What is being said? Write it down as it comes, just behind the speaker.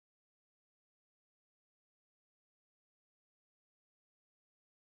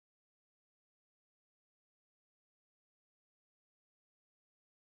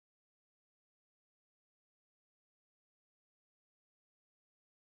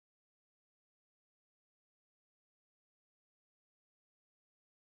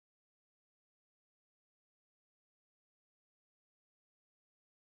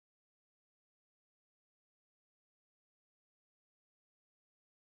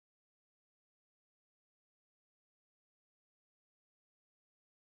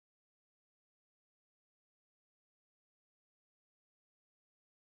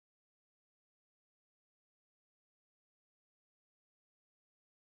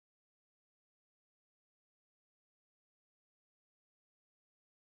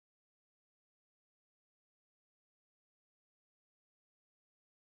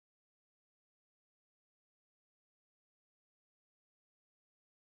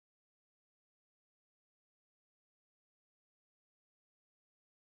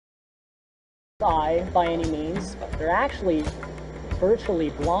eye by any means. They're actually virtually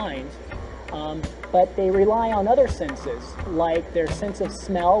blind, but they rely on other senses, like their sense of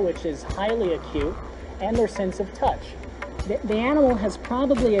smell, which is highly acute, and their sense of touch. The animal has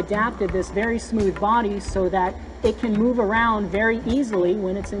probably adapted this very smooth body so that it can move around very easily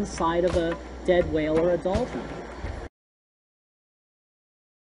when it's inside of a dead whale or a dolphin.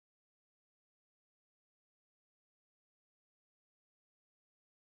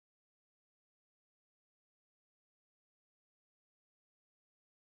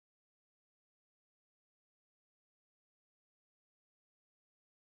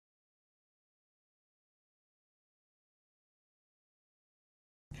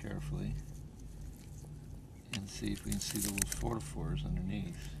 Carefully and see if we can see the little photophores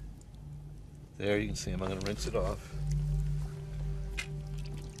underneath. There, you can see them. I'm going to rinse it off.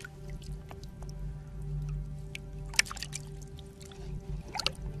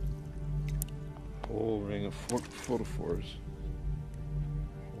 Whole ring of photophores.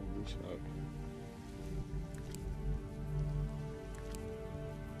 Hold this up.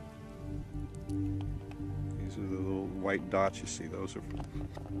 These are the little white dots you see. Those are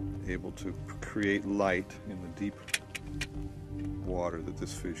able to create light in the deep water that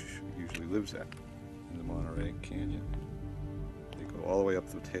this fish usually lives at in the Monterey Canyon. They go all the way up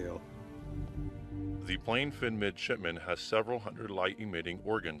the tail. The plain fin midshipman has several hundred light-emitting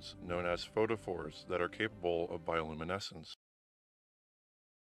organs known as photophores that are capable of bioluminescence.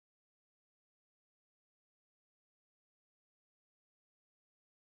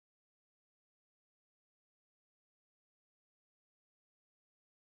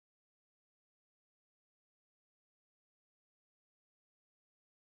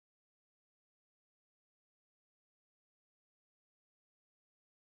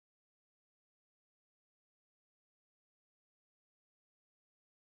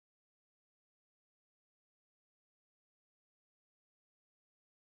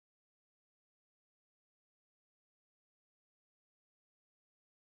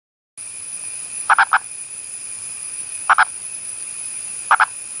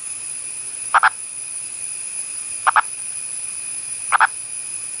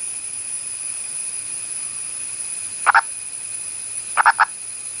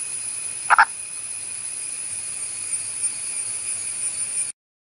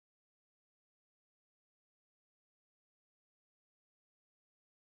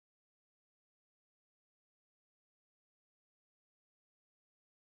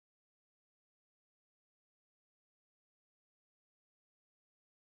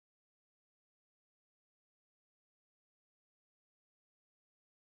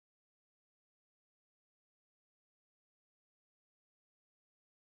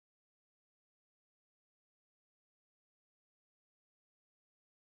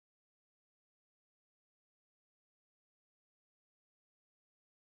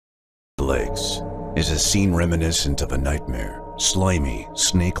 Lakes is a scene reminiscent of a nightmare. Slimy,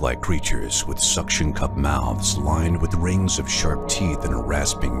 snake-like creatures with suction cup mouths lined with rings of sharp teeth and a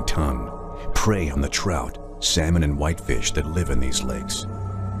rasping tongue prey on the trout, salmon, and whitefish that live in these lakes.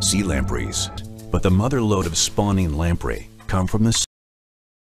 Sea lampreys, but the mother lode of spawning lamprey come from the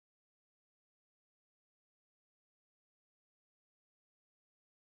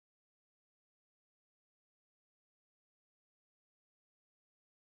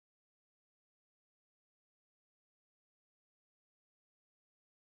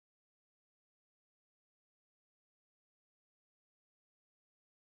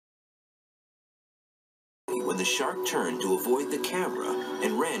when the shark turned to avoid the camera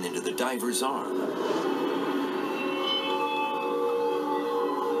and ran into the diver's arm.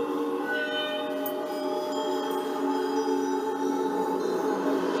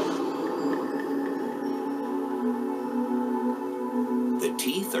 The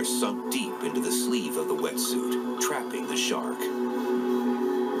teeth are sunk deep into the sleeve of the wetsuit, trapping the shark.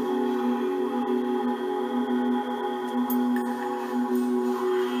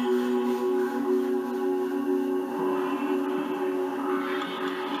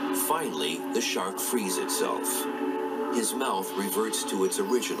 Finally, the shark frees itself. His mouth reverts to its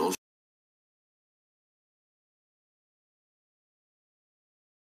original.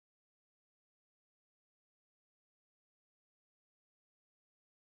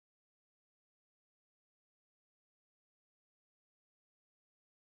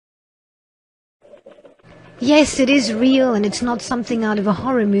 Yes, it is real, and it's not something out of a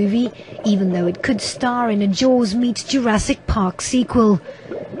horror movie, even though it could star in a Jaws meets Jurassic Park sequel.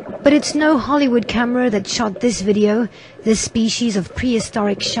 But it's no Hollywood camera that shot this video. This species of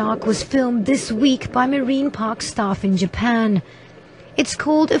prehistoric shark was filmed this week by marine park staff in Japan. It's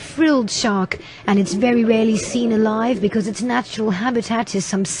called a frilled shark, and it's very rarely seen alive because its natural habitat is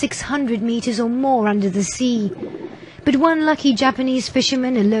some 600 meters or more under the sea. But one lucky Japanese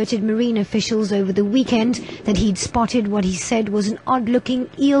fisherman alerted marine officials over the weekend that he'd spotted what he said was an odd-looking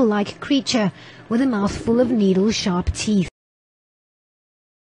eel-like creature with a mouthful of needle-sharp teeth.